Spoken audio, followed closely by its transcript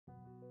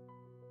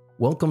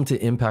Welcome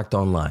to Impact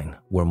Online,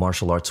 where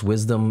martial arts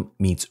wisdom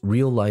meets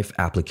real-life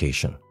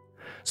application.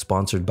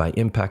 Sponsored by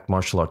Impact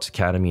Martial Arts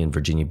Academy in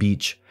Virginia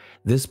Beach,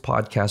 this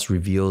podcast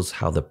reveals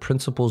how the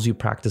principles you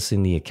practice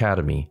in the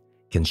academy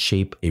can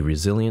shape a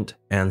resilient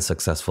and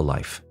successful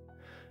life.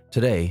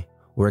 Today,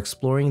 we're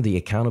exploring the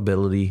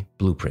Accountability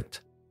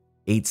Blueprint,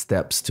 8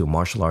 steps to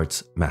martial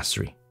arts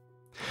mastery.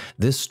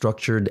 This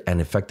structured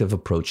and effective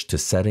approach to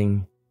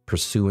setting,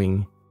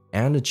 pursuing,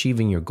 and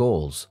achieving your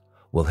goals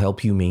will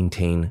help you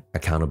maintain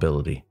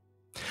accountability.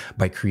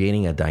 By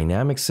creating a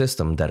dynamic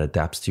system that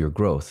adapts to your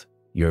growth,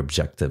 your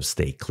objectives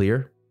stay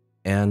clear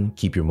and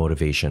keep your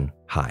motivation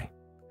high.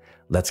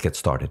 Let's get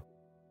started.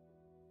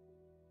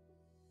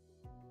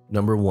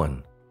 Number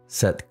 1,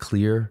 set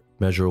clear,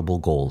 measurable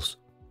goals.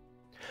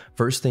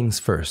 First things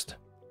first,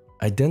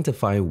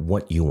 identify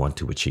what you want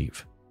to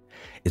achieve.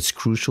 It's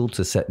crucial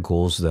to set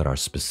goals that are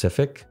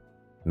specific,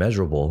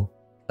 measurable,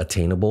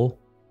 attainable,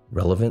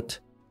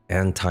 relevant,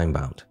 and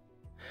time-bound.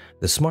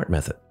 The SMART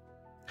method.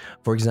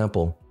 For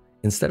example,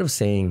 instead of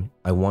saying,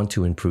 I want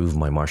to improve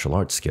my martial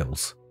arts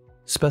skills,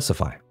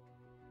 specify,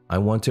 I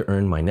want to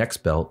earn my next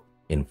belt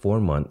in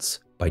 4 months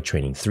by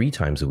training 3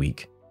 times a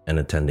week and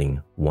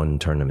attending 1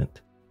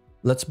 tournament.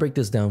 Let's break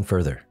this down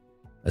further.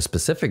 A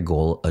specific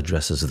goal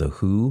addresses the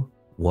who,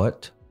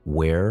 what,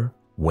 where,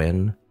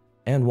 when,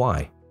 and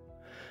why.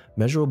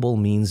 Measurable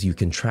means you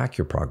can track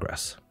your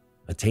progress.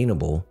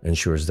 Attainable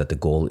ensures that the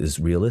goal is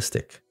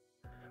realistic.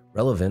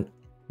 Relevant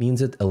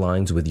means it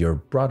aligns with your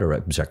broader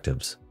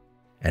objectives.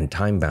 And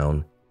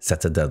time-bound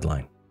sets a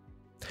deadline.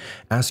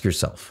 Ask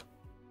yourself,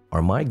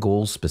 are my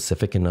goals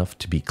specific enough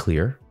to be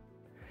clear?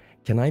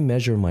 Can I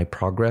measure my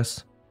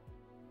progress?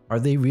 Are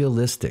they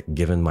realistic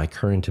given my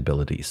current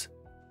abilities?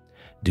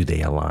 Do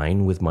they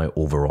align with my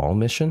overall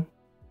mission?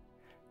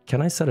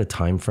 Can I set a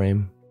time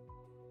frame?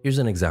 Here's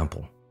an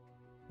example.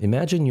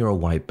 Imagine you're a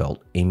white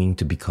belt aiming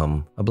to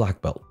become a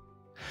black belt.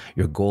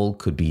 Your goal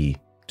could be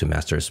to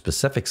master a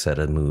specific set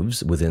of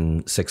moves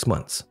within 6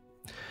 months.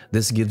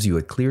 This gives you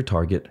a clear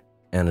target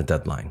and a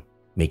deadline,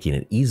 making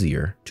it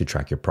easier to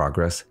track your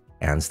progress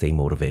and stay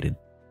motivated.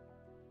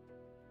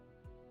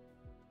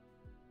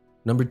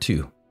 Number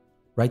 2,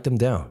 write them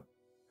down.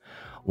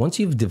 Once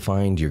you've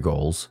defined your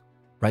goals,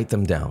 write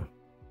them down.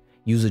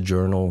 Use a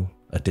journal,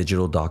 a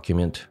digital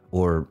document,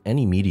 or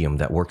any medium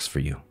that works for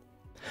you.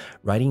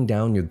 Writing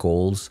down your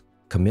goals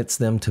commits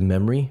them to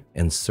memory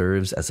and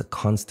serves as a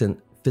constant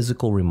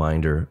physical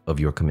reminder of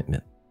your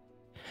commitment.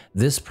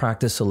 This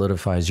practice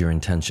solidifies your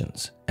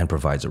intentions and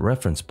provides a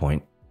reference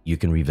point you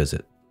can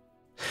revisit.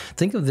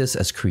 Think of this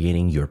as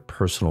creating your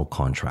personal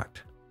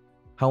contract.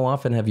 How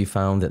often have you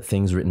found that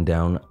things written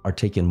down are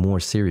taken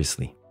more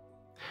seriously?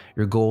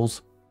 Your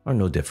goals are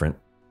no different.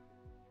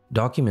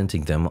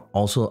 Documenting them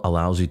also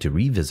allows you to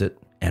revisit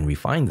and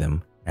refine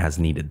them as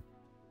needed.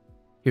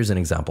 Here's an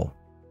example.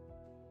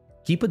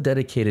 Keep a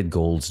dedicated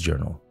goals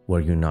journal where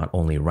you not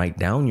only write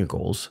down your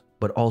goals,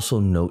 but also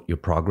note your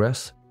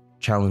progress,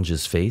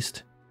 challenges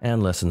faced,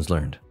 and lessons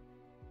learned.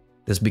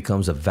 This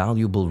becomes a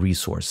valuable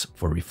resource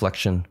for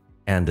reflection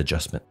and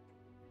adjustment.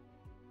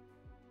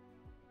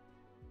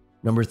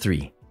 Number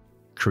 3,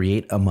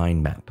 create a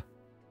mind map.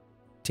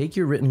 Take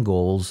your written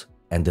goals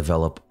and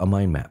develop a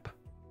mind map.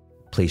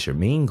 Place your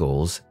main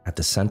goals at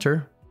the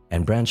center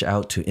and branch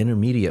out to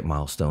intermediate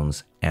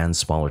milestones and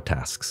smaller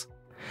tasks.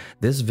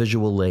 This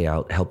visual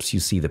layout helps you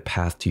see the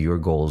path to your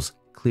goals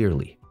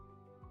clearly,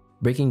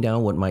 breaking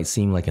down what might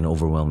seem like an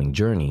overwhelming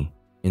journey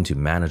into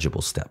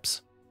manageable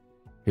steps.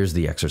 Here's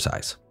the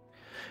exercise.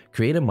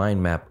 Create a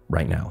mind map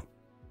right now.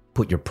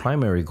 Put your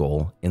primary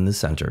goal in the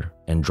center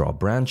and draw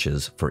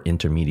branches for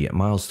intermediate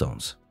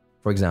milestones.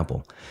 For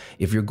example,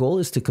 if your goal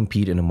is to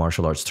compete in a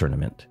martial arts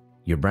tournament,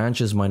 your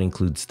branches might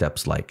include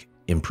steps like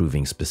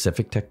improving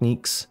specific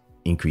techniques,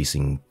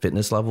 increasing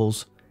fitness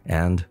levels,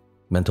 and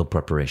mental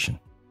preparation.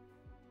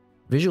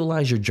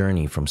 Visualize your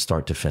journey from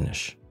start to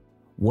finish.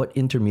 What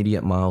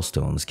intermediate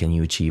milestones can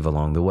you achieve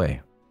along the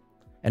way?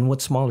 And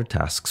what smaller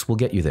tasks will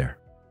get you there?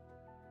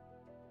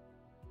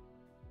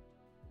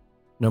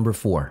 Number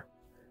 4,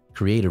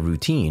 create a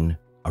routine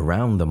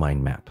around the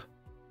mind map.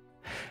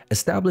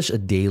 Establish a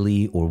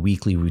daily or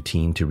weekly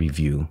routine to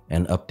review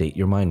and update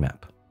your mind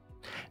map.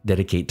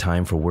 Dedicate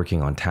time for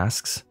working on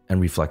tasks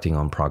and reflecting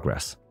on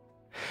progress.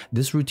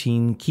 This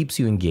routine keeps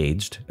you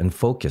engaged and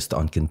focused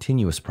on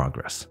continuous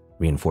progress,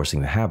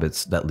 reinforcing the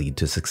habits that lead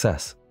to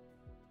success.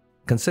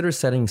 Consider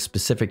setting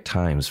specific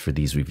times for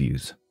these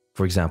reviews.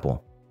 For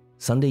example,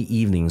 Sunday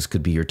evenings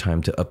could be your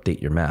time to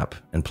update your map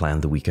and plan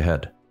the week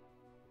ahead.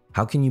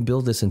 How can you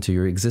build this into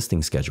your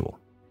existing schedule?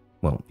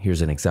 Well,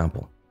 here's an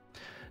example.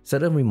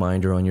 Set a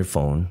reminder on your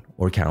phone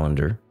or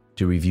calendar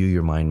to review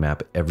your mind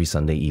map every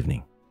Sunday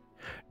evening.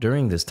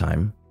 During this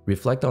time,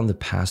 reflect on the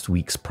past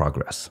week's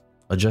progress,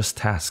 adjust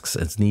tasks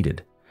as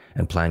needed,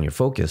 and plan your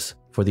focus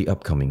for the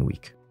upcoming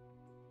week.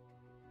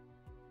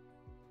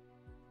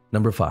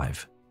 Number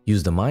 5,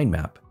 use the mind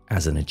map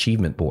as an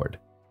achievement board.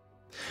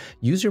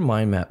 Use your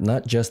mind map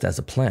not just as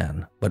a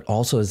plan, but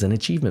also as an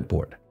achievement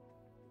board.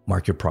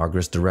 Mark your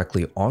progress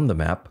directly on the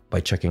map by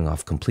checking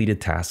off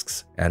completed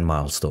tasks and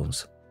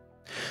milestones.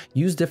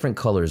 Use different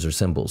colors or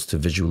symbols to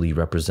visually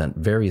represent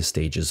various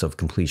stages of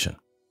completion.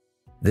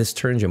 This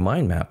turns your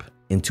mind map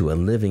into a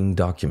living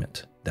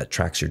document that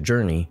tracks your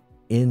journey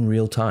in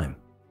real time.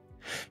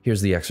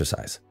 Here's the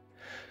exercise.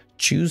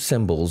 Choose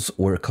symbols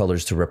or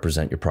colors to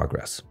represent your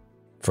progress.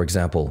 For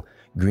example,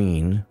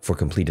 green for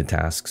completed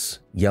tasks,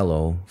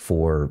 yellow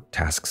for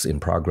tasks in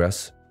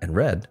progress, and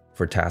red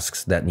for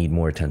tasks that need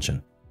more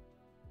attention.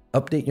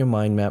 Update your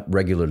mind map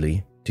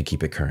regularly to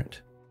keep it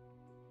current.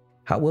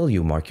 How will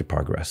you mark your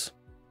progress?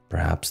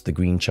 Perhaps the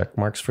green check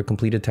marks for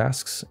completed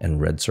tasks and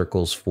red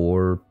circles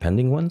for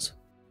pending ones?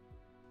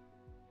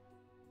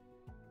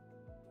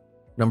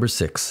 Number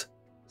 6,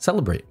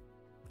 celebrate.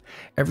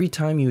 Every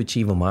time you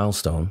achieve a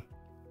milestone,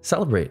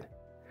 celebrate.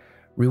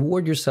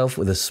 Reward yourself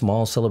with a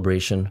small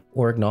celebration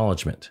or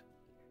acknowledgement.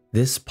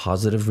 This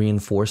positive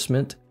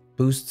reinforcement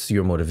boosts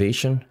your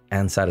motivation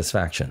and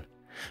satisfaction,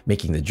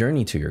 making the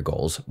journey to your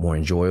goals more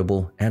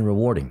enjoyable and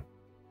rewarding.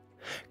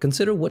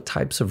 Consider what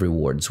types of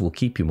rewards will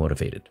keep you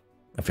motivated.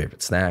 A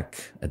favorite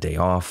snack, a day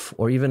off,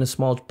 or even a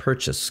small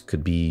purchase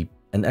could be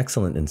an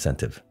excellent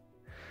incentive.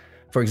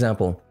 For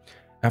example,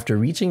 after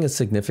reaching a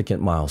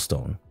significant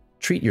milestone,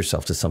 treat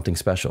yourself to something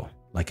special,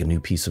 like a new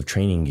piece of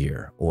training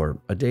gear or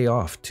a day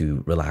off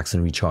to relax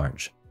and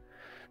recharge.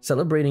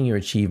 Celebrating your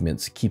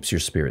achievements keeps your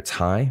spirits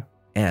high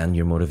and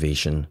your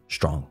motivation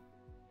strong.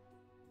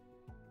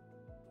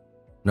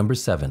 Number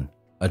 7,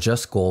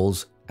 adjust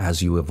goals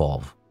as you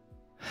evolve.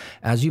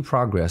 As you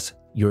progress,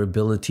 your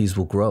abilities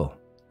will grow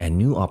and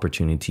new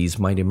opportunities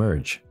might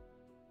emerge.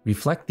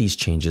 Reflect these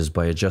changes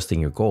by adjusting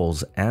your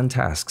goals and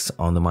tasks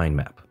on the mind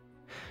map.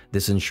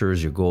 This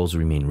ensures your goals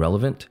remain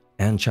relevant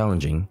and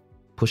challenging,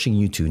 pushing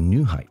you to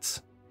new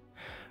heights.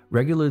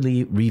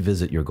 Regularly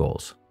revisit your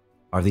goals.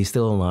 Are they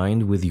still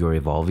aligned with your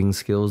evolving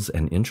skills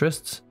and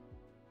interests?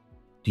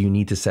 Do you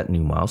need to set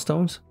new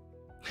milestones?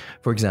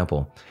 For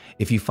example,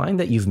 if you find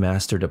that you've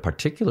mastered a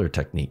particular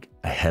technique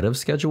ahead of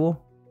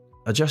schedule,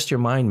 adjust your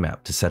mind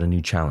map to set a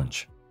new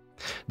challenge.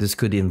 This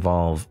could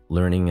involve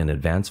learning an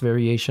advanced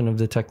variation of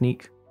the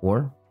technique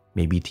or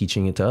maybe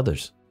teaching it to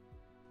others.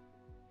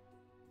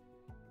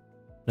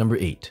 Number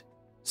 8,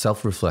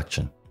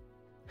 self-reflection.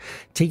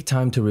 Take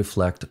time to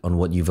reflect on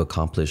what you've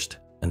accomplished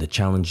and the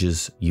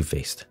challenges you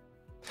faced.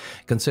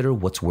 Consider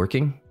what's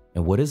working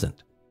and what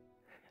isn't.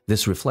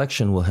 This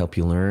reflection will help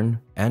you learn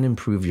and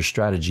improve your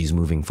strategies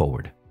moving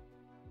forward.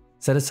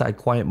 Set aside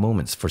quiet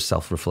moments for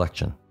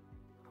self-reflection.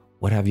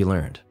 What have you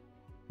learned?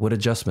 What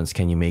adjustments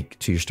can you make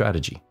to your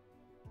strategy?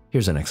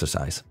 Here's an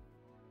exercise.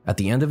 At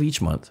the end of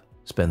each month,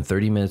 spend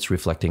 30 minutes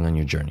reflecting on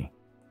your journey.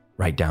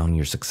 Write down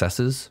your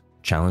successes,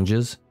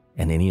 challenges,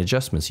 and any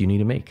adjustments you need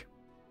to make.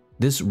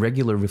 This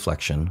regular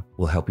reflection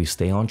will help you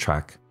stay on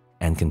track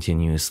and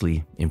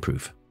continuously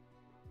improve.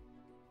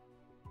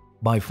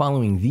 By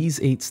following these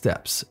 8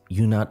 steps,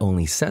 you not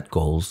only set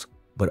goals,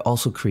 but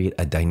also create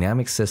a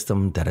dynamic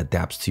system that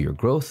adapts to your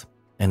growth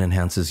and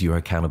enhances your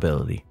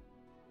accountability.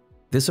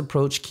 This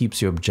approach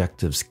keeps your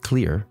objectives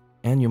clear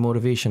and your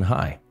motivation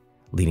high,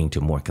 leading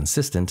to more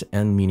consistent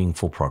and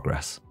meaningful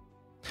progress.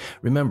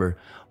 Remember,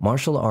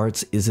 martial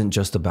arts isn't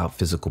just about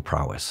physical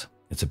prowess.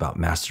 It's about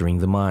mastering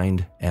the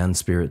mind and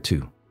spirit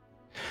too.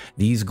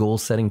 These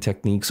goal-setting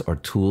techniques are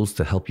tools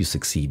to help you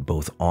succeed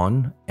both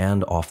on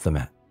and off the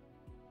mat.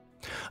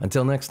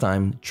 Until next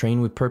time,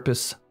 train with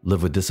purpose,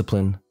 live with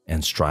discipline,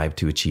 and strive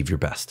to achieve your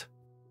best.